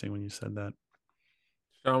just interesting when you said that.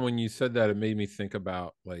 Sean, when you said that, it made me think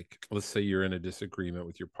about, like, let's say you're in a disagreement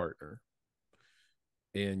with your partner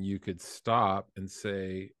and you could stop and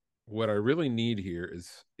say, what I really need here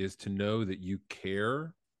is to know that you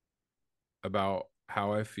care about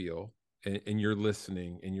how I feel, and you're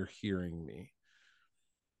listening and you're hearing me.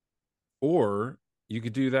 Or you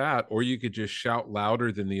could do that, or you could just shout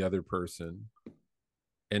louder than the other person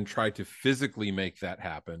and try to physically make that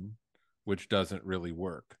happen, which doesn't really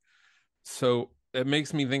work. So it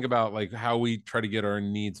makes me think about like how we try to get our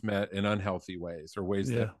needs met in unhealthy ways or ways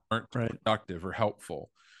that aren't productive or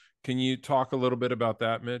helpful. Can you talk a little bit about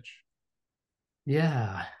that, Mitch?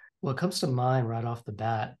 Yeah. What comes to mind right off the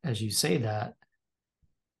bat as you say that,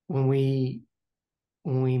 when we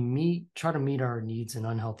try to meet our needs in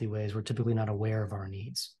unhealthy ways, we're typically not aware of our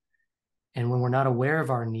needs. And when we're not aware of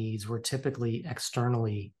our needs, we're typically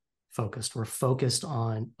externally focused. We're focused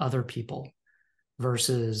on other people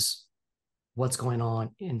versus what's going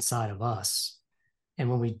on inside of us. And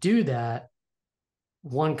when we do that,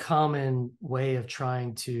 one common way of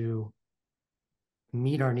trying to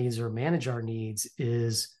meet our needs or manage our needs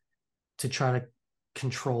is to try to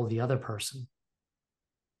control the other person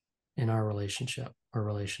in our relationship or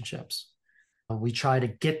relationships. We try to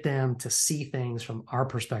get them to see things from our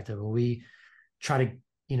perspective. We try to,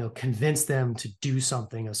 convince them to do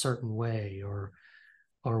something a certain way, or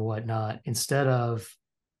or whatnot, instead of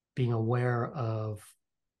being aware of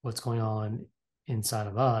what's going on inside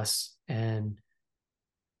of us and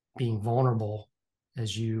being vulnerable,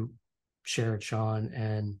 as you shared, Sean,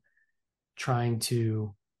 and trying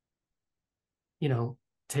to,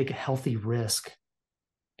 take a healthy risk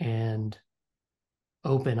and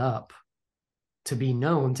open up to be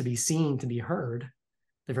known, to be seen, to be heard,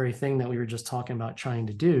 the very thing that we were just talking about trying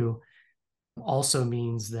to do, also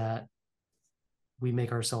means that we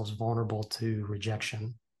make ourselves vulnerable to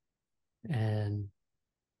rejection and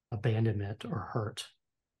abandonment or hurt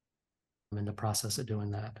in the process of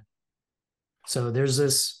doing that. So there's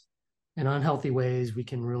this, in unhealthy ways, we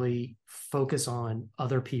can really focus on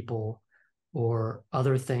other people or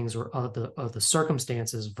other things or the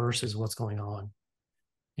circumstances versus what's going on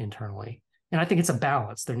internally. And I think it's a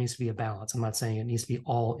balance. There needs to be a balance. I'm not saying it needs to be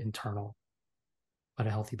all internal, but a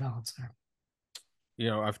healthy balance there.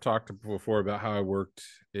 I've talked before about how I worked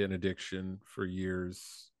in addiction for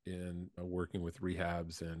years in working with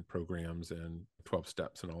rehabs and programs and 12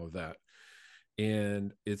 steps and all of that.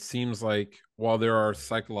 And it seems like while there are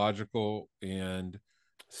psychological and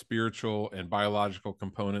spiritual and biological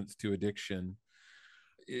components to addiction,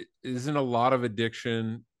 it isn't a lot of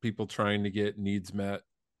addiction people trying to get needs met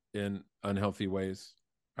in unhealthy ways.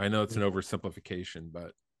 I know it's an oversimplification,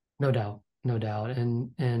 but no doubt,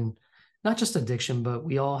 and not just addiction, but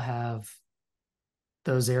we all have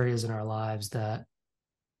those areas in our lives that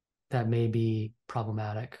may be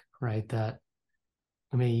problematic, right? That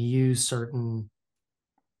we may use certain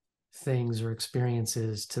things or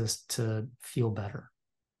experiences to feel better,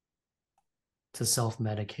 to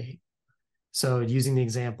self-medicate. So using the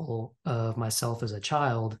example of myself as a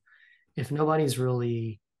child, if nobody's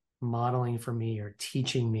really modeling for me or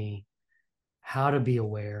teaching me how to be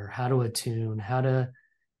aware, how to attune,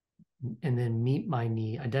 and then meet my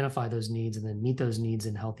need, identify those needs, and then meet those needs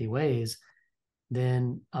in healthy ways,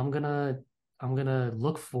 then I'm gonna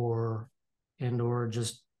look for and or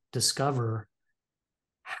just discover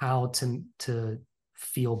how to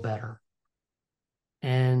feel better.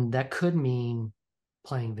 And that could mean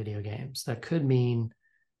playing video games. That could mean,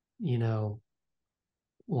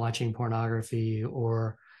 watching pornography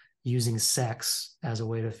or using sex as a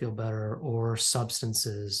way to feel better, or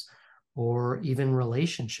substances, or even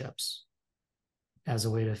relationships as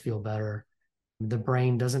a way to feel better. The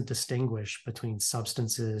brain doesn't distinguish between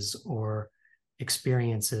substances or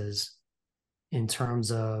experiences in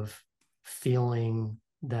terms of feeling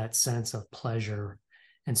that sense of pleasure.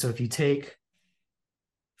 And so if you take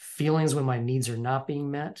feelings when my needs are not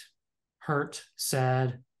being met, hurt,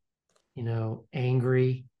 sad,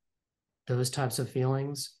 angry, those types of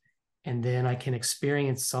feelings, and then I can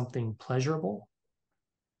experience something pleasurable,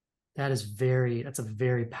 that's a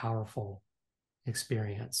very powerful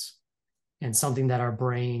experience, and something that our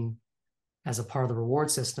brain, as a part of the reward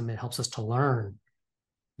system, it helps us to learn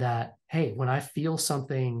that, hey, when I feel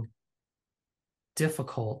something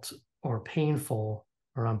difficult or painful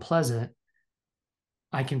or unpleasant,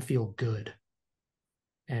 I can feel good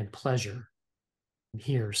and pleasure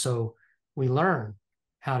here. So we learn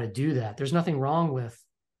how to do that. There's nothing wrong with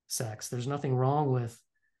sex. There's nothing wrong with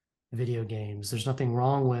video games. There's nothing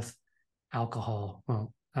wrong with alcohol.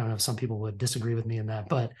 Well, I don't know if some people would disagree with me in that,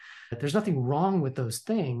 but there's nothing wrong with those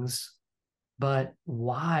things. But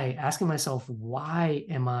why? Asking myself, why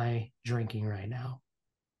am I drinking right now?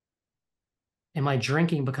 Am I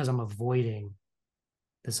drinking because I'm avoiding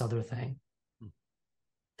this other thing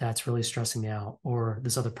that's really stressing me out, or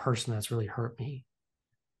this other person that's really hurt me?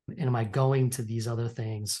 And am I going to these other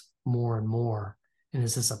things more and more? And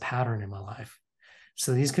is this a pattern in my life?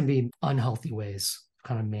 So these can be unhealthy ways of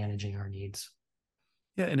kind of managing our needs.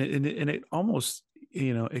 Yeah, and it almost,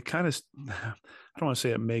 it kind of, I don't want to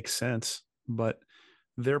say it makes sense, but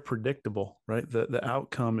they're predictable, right? The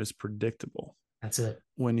outcome is predictable. That's it.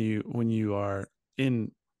 When you are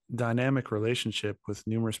in dynamic relationship with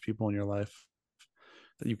numerous people in your life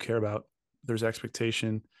that you care about, there's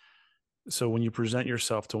expectation. So when you present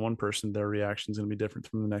yourself to one person, their reaction is going to be different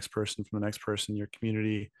from the next person, Your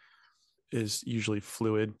community is usually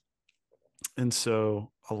fluid. And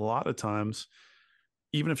so a lot of times,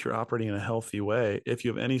 even if you're operating in a healthy way, if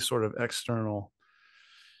you have any sort of external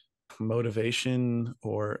motivation,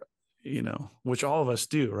 or which all of us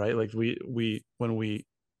do, right? Like we when we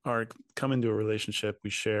are come into a relationship,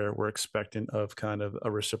 we're expectant of kind of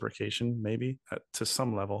a reciprocation, maybe to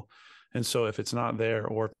some level. And so if it's not there,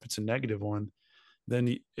 or if it's a negative one, then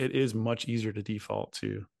it is much easier to default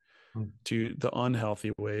to the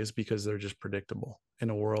unhealthy ways, because they're just predictable in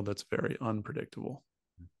a world that's very unpredictable.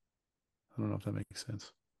 I don't know if that makes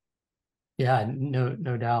sense. Yeah,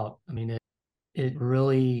 no doubt. I mean, it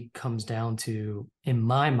really comes down to, in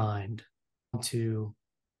my mind, to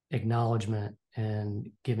acknowledgement and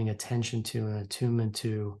giving attention to and attunement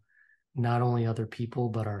to not only other people,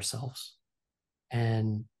 but ourselves.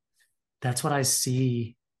 And that's what I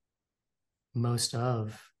see most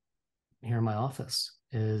of here in my office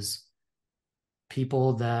is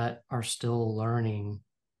people that are still learning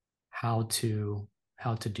how to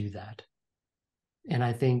do that. And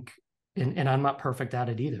I think, and I'm not perfect at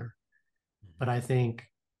it either, but I think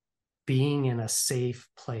being in a safe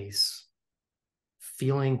place,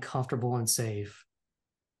 feeling comfortable and safe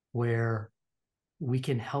where we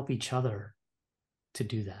can help each other to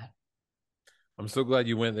do that. I'm so glad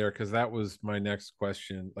you went there, because that was my next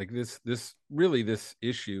question. Like this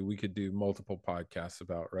issue we could do multiple podcasts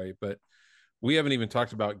about, right? But we haven't even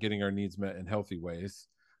talked about getting our needs met in healthy ways.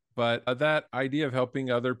 But that idea of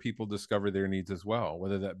helping other people discover their needs as well,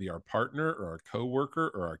 whether that be our partner or our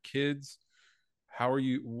coworker or our kids.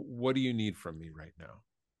 What do you need from me right now?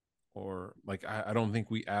 Or like, I don't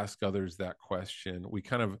think we ask others that question. We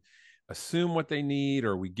kind of assume what they need,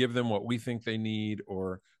 or we give them what we think they need,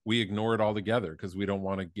 or we ignore it altogether because we don't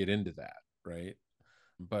want to get into that, right?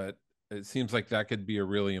 But it seems like that could be a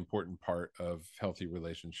really important part of healthy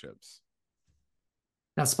relationships.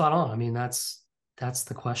 That's spot on. I mean, that's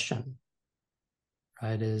the question,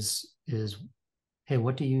 right? Is hey,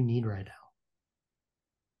 what do you need right now?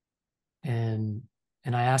 And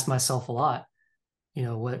I ask myself a lot,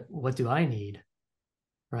 what do I need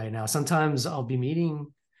right now? Sometimes I'll be meeting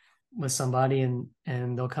with somebody and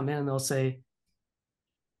they'll come in and they'll say,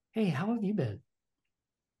 "Hey, how have you been?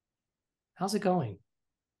 How's it going?"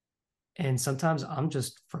 And sometimes I'm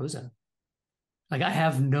just frozen. Like I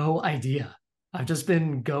have no idea. I've just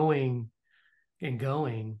been going and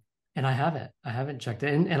going, and I haven't checked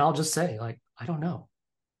it. And I'll just say, like, I don't know.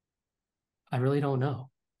 I really don't know.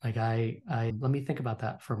 Like I let me think about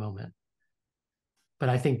that for a moment. But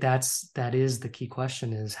I think that is the key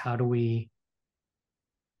question, is how do we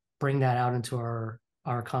bring that out into our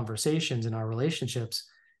conversations and our relationships?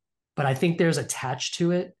 But I think there's attached to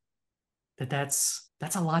it that's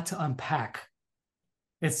a lot to unpack.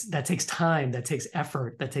 That takes time, that takes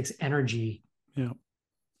effort, that takes energy. Yeah.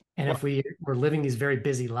 And Well, if we're living these very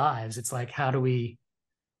busy lives, it's like, how do we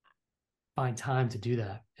find time to do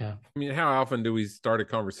that? Yeah. I mean, how often do we start a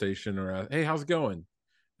conversation or ask, "Hey, how's it going?"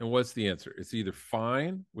 And what's the answer? It's either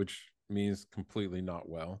fine, which means completely not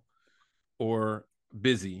well, or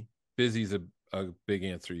busy. Busy is a big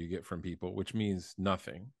answer you get from people, which means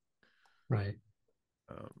nothing. Right.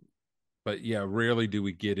 Um, but yeah, rarely do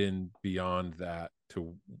we get in beyond that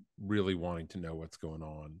to really wanting to know what's going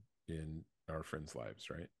on in our friends' lives,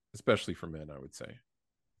 right? Especially for men, I would say.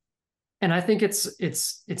 And I think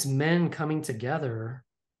it's men coming together,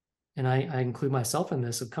 and I include myself in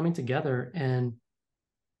this, of coming together and,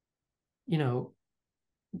 you know,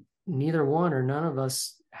 neither one or none of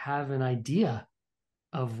us have an idea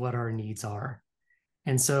of what our needs are.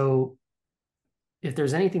 And so if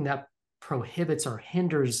there's anything that prohibits or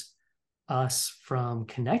hinders us from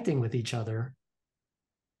connecting with each other,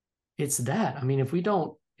 it's that. I mean, if we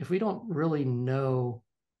don't really know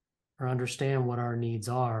or understand what our needs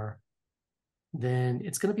are, then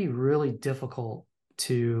it's going to be really difficult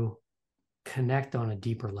to connect on a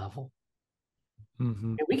deeper level.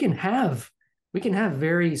 Mm-hmm. And we can have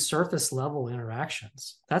very surface level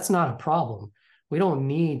interactions. That's not a problem. We don't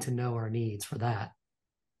need to know our needs for that.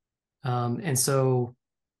 And so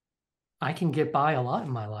I can get by a lot in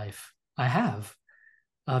my life. I have,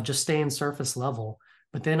 just staying surface level.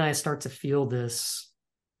 But then I start to feel this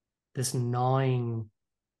gnawing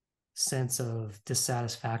sense of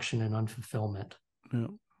dissatisfaction and unfulfillment Yeah.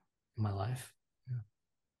 in my life. Yeah.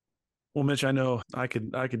 Well, Mitch, I know I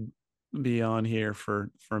could be on here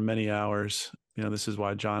for many hours. This is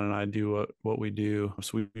why John and I do what we do.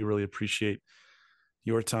 So we really appreciate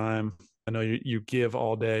your time. I know you give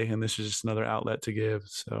all day, and this is just another outlet to give.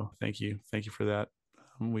 So thank you for that.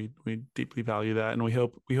 We deeply value that, and we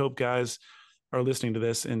hope guys are listening to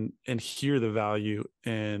this and hear the value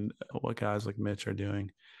in what guys like Mitch are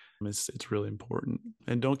doing. It's really important,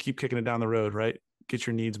 and don't keep kicking it down the road. Right, get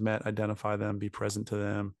your needs met, identify them, be present to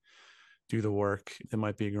them, do the work. It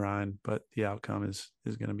might be a grind, but the outcome is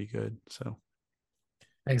going to be good. So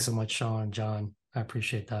Thanks so much, Sean, John. I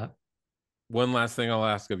appreciate that. One last thing I'll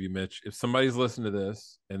ask of you, Mitch. If somebody's listening to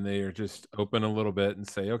this and they are just open a little bit and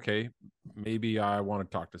say, "Okay, maybe I want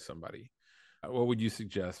to talk to somebody," what would you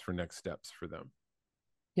suggest for next steps for them?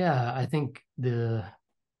 Yeah, I think the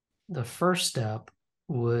first step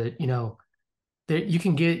would, that you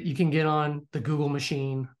can get on the Google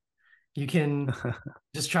machine. You can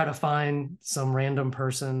just try to find some random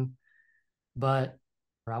person but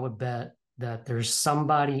I would bet that there's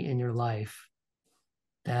somebody in your life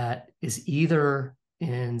that is either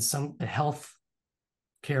in some health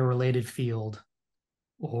care related field,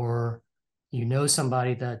 or you know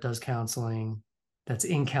somebody that does counseling, that's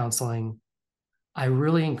in counseling. I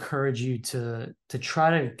really encourage you to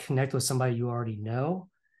try to connect with somebody you already know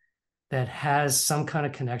that has some kind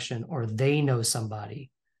of connection, or they know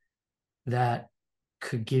somebody that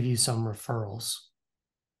could give you some referrals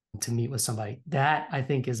to meet with somebody. That, I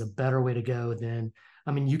think, is a better way to go than,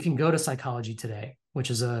 I mean, you can go to Psychology Today,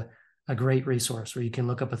 which is a great resource where you can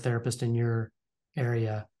look up a therapist in your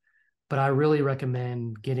area. But I really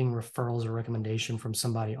recommend getting referrals or recommendation from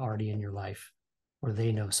somebody already in your life where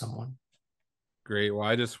they know someone. Great. Well,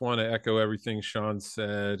 I just want to echo everything Sean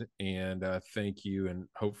said, and thank you. And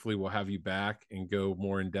hopefully we'll have you back and go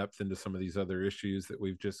more in depth into some of these other issues that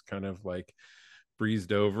we've just kind of like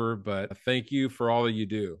breezed over. But thank you for all that you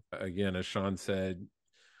do. Again, as Sean said,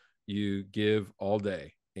 you give all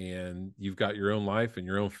day, and you've got your own life and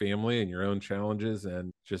your own family and your own challenges.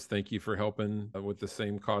 And just thank you for helping with the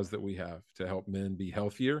same cause that we have, to help men be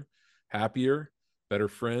healthier, happier, better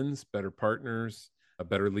friends, better partners,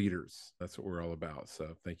 better leaders. That's what we're all about.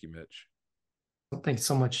 So thank you, Mitch. Thanks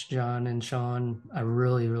so much, John and Sean. I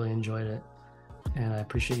really, really enjoyed it. And I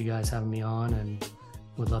appreciate you guys having me on, and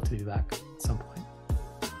would love to be back at some point.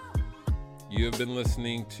 You have been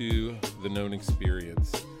listening to The Known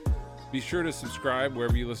Experience. Be sure to subscribe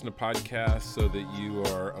wherever you listen to podcasts so that you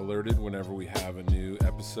are alerted whenever we have a new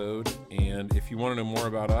episode. And if you want to know more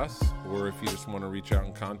about us, or if you just want to reach out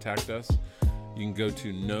and contact us, you can go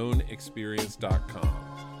to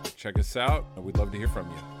knownexperience.com. Check us out. We'd love to hear from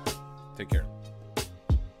you. Take care.